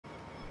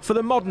For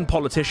the modern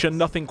politician,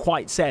 nothing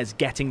quite says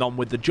getting on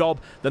with the job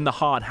than the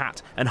hard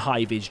hat and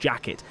high-vis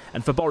jacket.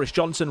 And for Boris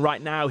Johnson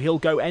right now, he'll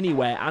go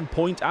anywhere and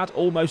point at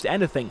almost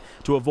anything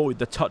to avoid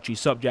the touchy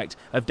subject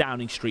of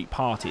Downing Street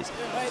parties.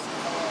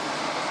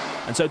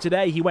 And so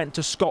today he went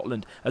to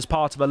Scotland as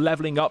part of a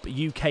Levelling Up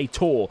UK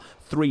tour,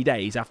 3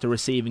 days after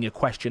receiving a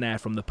questionnaire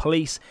from the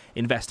police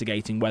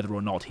investigating whether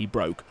or not he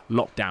broke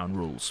lockdown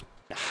rules.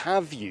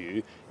 Have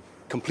you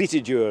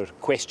completed your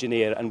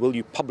questionnaire and will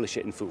you publish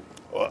it in full?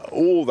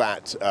 All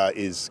that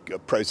is a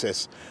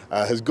process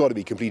has got to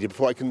be completed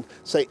before I can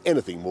say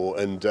anything more,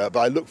 but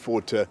I look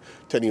forward to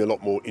telling you a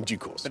lot more in due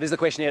course. But is the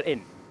questionnaire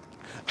in?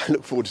 I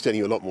look forward to telling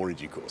you a lot more in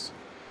due course.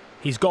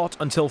 He's got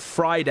until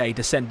Friday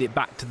to send it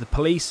back to the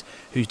police,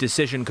 whose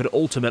decision could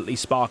ultimately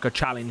spark a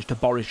challenge to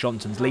Boris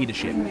Johnson's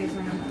leadership.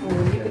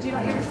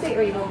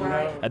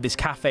 At this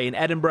cafe in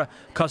Edinburgh,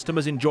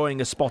 customers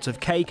enjoying a spot of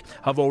cake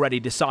have already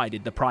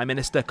decided the Prime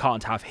Minister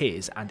can't have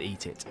his and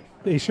eat it.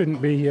 He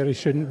shouldn't be here, he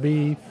shouldn't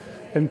be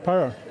in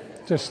power.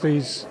 Just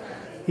he's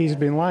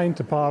been lying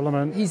to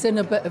Parliament. He's in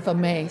a bit of a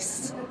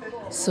mess,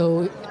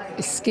 so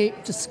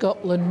escape to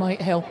Scotland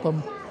might help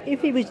him.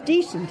 If he was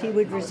decent, he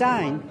would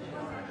resign.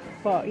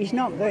 But he's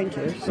not going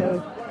to,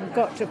 so we've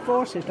got to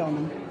force it on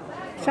him.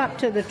 It's up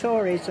to the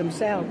Tories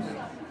themselves.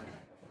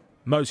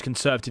 Most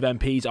Conservative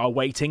MPs are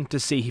waiting to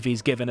see if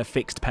he's given a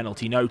fixed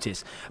penalty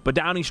notice. But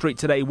Downing Street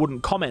today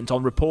wouldn't comment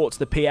on reports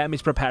the PM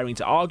is preparing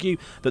to argue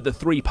that the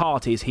 3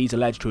 parties he's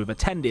alleged to have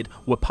attended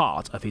were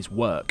part of his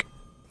work.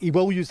 He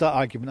will use that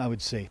argument, I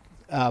would say.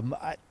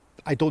 I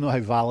don't know how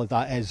valid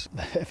that is.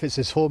 If it's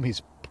his home,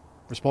 he's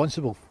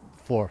responsible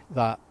for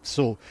that.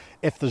 So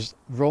if there's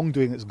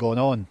wrongdoing that's gone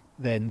on,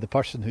 then the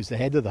person who's the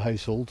head of the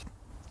household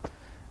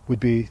would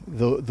be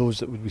those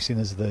that would be seen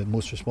as the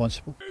most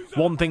responsible.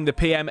 One thing the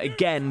PM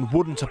again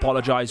wouldn't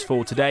apologise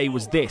for today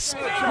was this.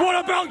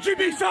 What about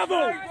Jimmy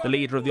Savile? The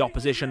leader of the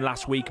opposition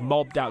last week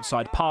mobbed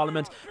outside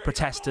Parliament,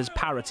 protesters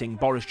parroting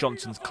Boris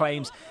Johnson's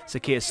claims Sir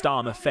Keir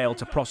Starmer failed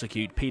to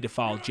prosecute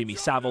paedophile Jimmy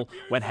Savile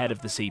when head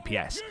of the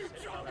CPS.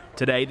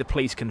 Today, the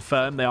police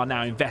confirm they are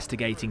now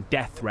investigating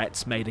death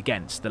threats made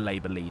against the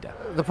Labour leader.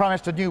 The Prime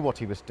Minister knew what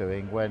he was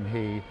doing when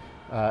he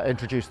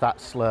introduced that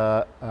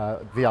slur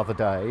the other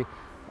day.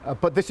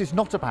 But this is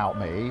not about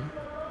me.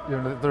 You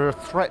know, there are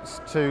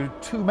threats to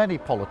too many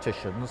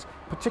politicians,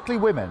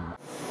 particularly women.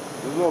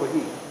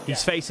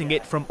 He's facing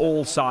it from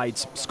all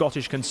sides.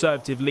 Scottish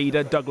Conservative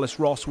leader Douglas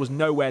Ross was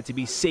nowhere to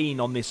be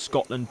seen on this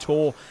Scotland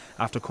tour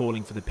after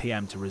calling for the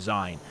PM to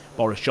resign.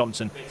 Boris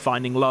Johnson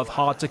finding love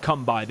hard to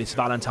come by this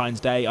Valentine's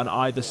Day on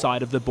either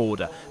side of the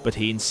border, but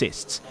he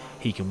insists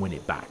he can win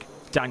it back.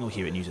 Daniel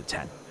Hewitt, News at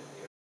 10.